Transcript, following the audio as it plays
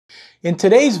In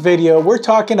today's video, we're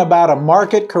talking about a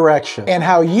market correction and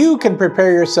how you can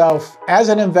prepare yourself as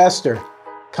an investor.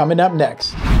 Coming up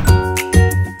next.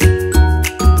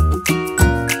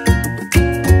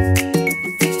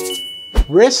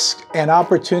 Risks and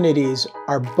opportunities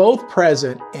are both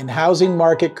present in housing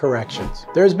market corrections.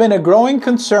 There's been a growing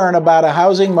concern about a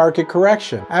housing market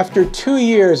correction after 2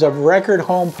 years of record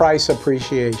home price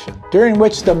appreciation, during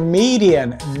which the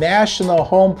median national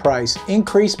home price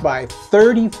increased by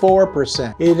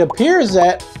 34%. It appears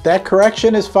that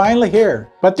correction is finally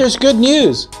here. But there's good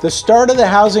news. The start of the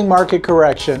housing market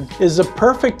correction is the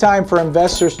perfect time for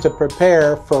investors to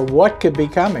prepare for what could be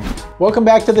coming. Welcome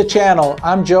back to the channel.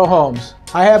 I'm Joe Homs.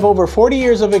 I have over 40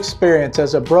 years of experience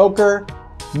as a broker,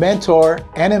 mentor,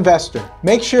 and investor.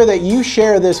 Make sure that you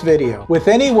share this video with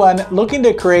anyone looking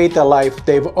to create the life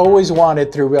they've always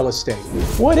wanted through real estate.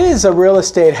 What is a real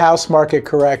estate house market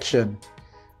correction?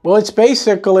 Well, it's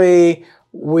basically,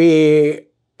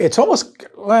 it's almost,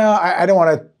 well, I don't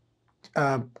want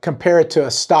to compare it to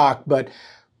a stock, but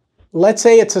let's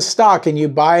say it's a stock and you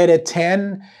buy it at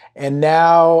 10 and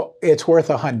now it's worth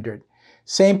 100.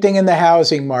 Same thing in the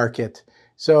housing market.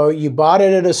 So you bought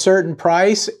it at a certain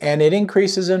price and it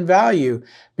increases in value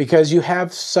because you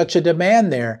have such a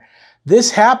demand there. This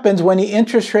happens when the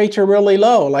interest rates are really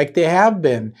low, like they have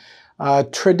been,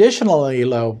 traditionally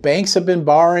low. Banks have been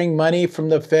borrowing money from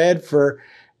the Fed for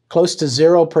close to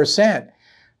 0%.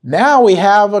 Now we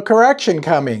have a correction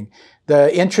coming.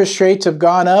 The interest rates have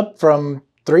gone up from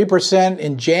 3%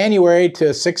 in January to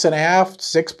 6.5%,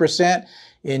 6%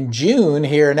 in June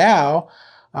here now.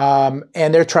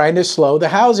 And they're trying to slow the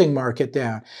housing market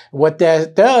down. What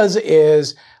that does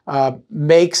is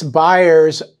makes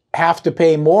buyers have to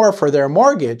pay more for their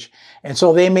mortgage. And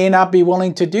so they may not be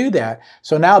willing to do that.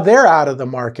 So now they're out of the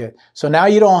market. So now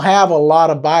you don't have a lot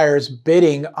of buyers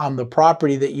bidding on the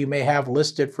property that you may have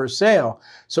listed for sale.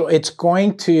 So it's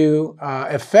going to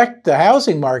affect the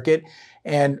housing market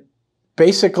and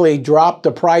basically drop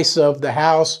the price of the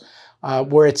house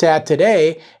where it's at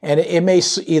today, and it may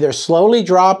either slowly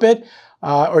drop it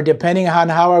or depending on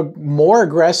how more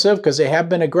aggressive, because they have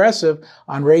been aggressive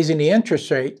on raising the interest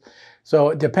rate. So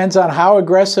it depends on how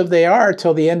aggressive they are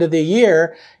till the end of the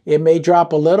year. It may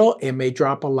drop a little, it may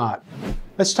drop a lot.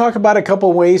 Let's talk about a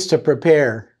couple ways to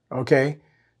prepare, okay?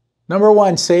 Number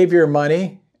one, save your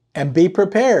money and be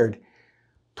prepared.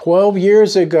 12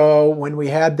 years ago, when we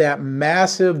had that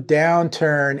massive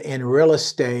downturn in real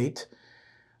estate,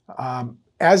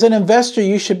 as an investor,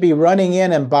 you should be running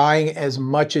in and buying as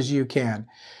much as you can.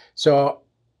 So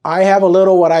I have a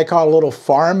little, what I call a little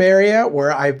farm area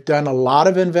where I've done a lot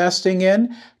of investing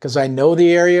in because I know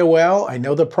the area well. I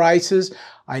know the prices.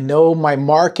 I know my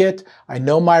market. I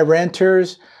know my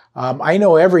renters. I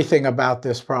know everything about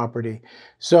this property.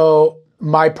 So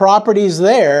my properties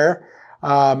there,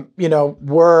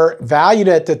 were valued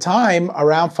at the time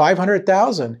around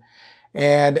 $500,000.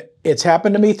 And it's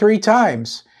happened to me 3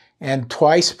 times. And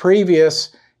twice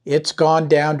previous, it's gone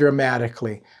down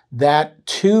dramatically. That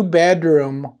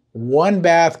 2-bedroom,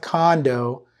 1-bath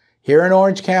condo here in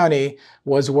Orange County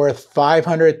was worth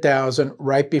 $500,000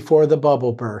 right before the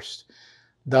bubble burst.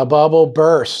 The bubble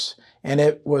burst, and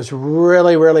it was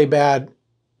really, really bad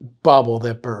bubble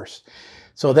that burst.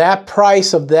 So that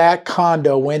price of that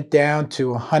condo went down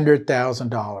to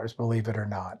 $100,000, believe it or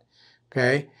not,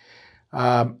 okay?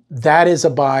 That is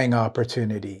a buying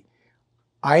opportunity.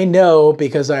 I know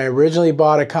because I originally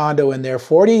bought a condo in there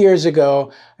 40 years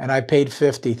ago and I paid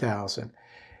 $50,000.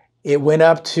 It went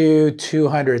up to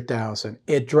 $200,000.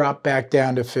 It dropped back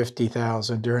down to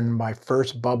 $50,000 during my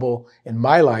first bubble in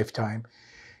my lifetime.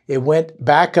 It went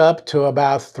back up to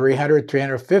about $300,000,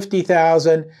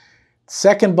 $350,000.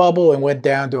 Second bubble and went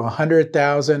down to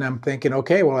 $100,000. I'm thinking,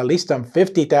 okay, well, at least I'm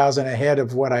 $50,000 ahead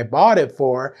of what I bought it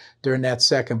for during that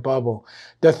second bubble.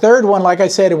 The third one, like I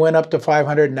said, it went up to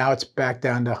 $500. Now it's back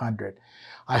down to $100.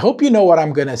 I hope you know what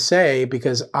I'm going to say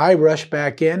because I rushed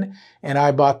back in and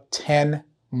I bought 10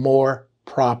 more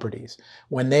properties.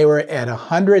 When they were at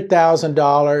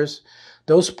 $100,000,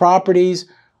 those properties,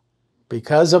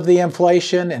 because of the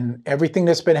inflation and everything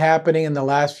that's been happening in the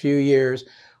last few years,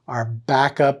 are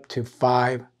back up to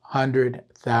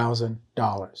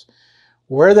 $500,000.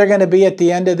 Where they're going to be at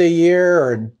the end of the year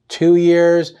or in 2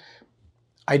 years,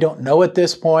 I don't know at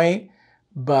this point,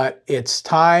 but it's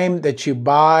time that you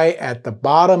buy at the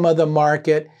bottom of the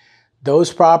market.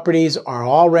 Those properties are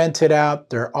all rented out.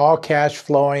 They're all cash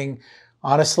flowing,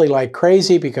 honestly, like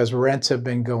crazy because rents have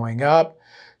been going up.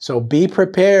 So be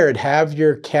prepared. Have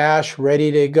your cash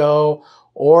ready to go,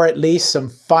 or at least some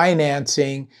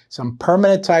financing, some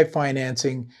permanent type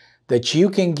financing that you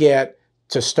can get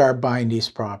to start buying these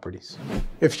properties.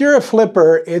 If you're a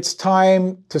flipper, it's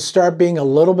time to start being a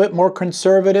little bit more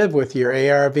conservative with your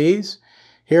ARVs.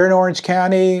 Here in Orange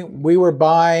County, we were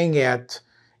buying at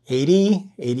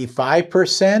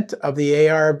 85% of the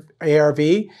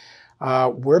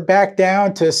ARV. We're back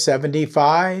down to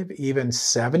 75, even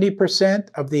 70%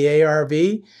 of the ARV.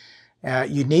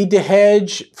 You need to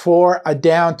hedge for a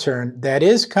downturn that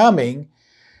is coming.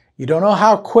 You don't know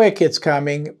how quick it's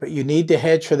coming, but you need to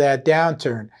hedge for that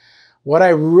downturn. What I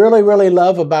really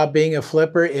love about being a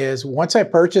flipper is once I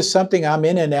purchase something, I'm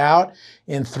in and out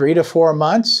in 3 to 4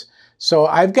 months. So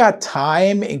I've got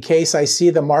time in case I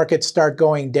see the market start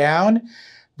going down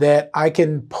that I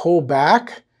can pull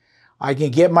back. I can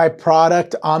get my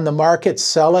product on the market,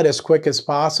 sell it as quick as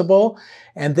possible,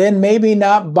 and then maybe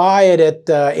not buy it at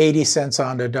 80 cents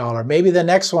on the dollar. Maybe the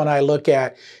next one I look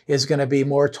at is going to be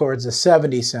more towards the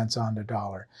 70 cents on the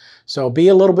dollar. So be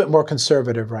a little bit more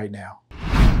conservative right now.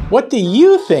 What do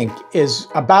you think is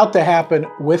about to happen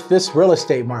with this real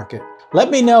estate market? Let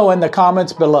me know in the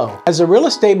comments below. As the real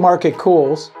estate market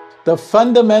cools, the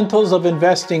fundamentals of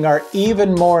investing are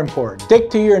even more important. Stick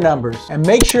to your numbers and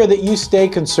make sure that you stay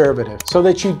conservative so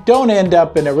that you don't end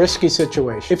up in a risky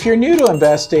situation. If you're new to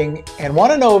investing and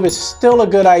want to know if it's still a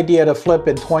good idea to flip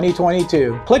in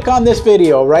 2022, click on this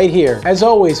video right here. As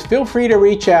always, feel free to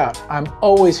reach out. I'm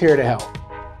always here to help.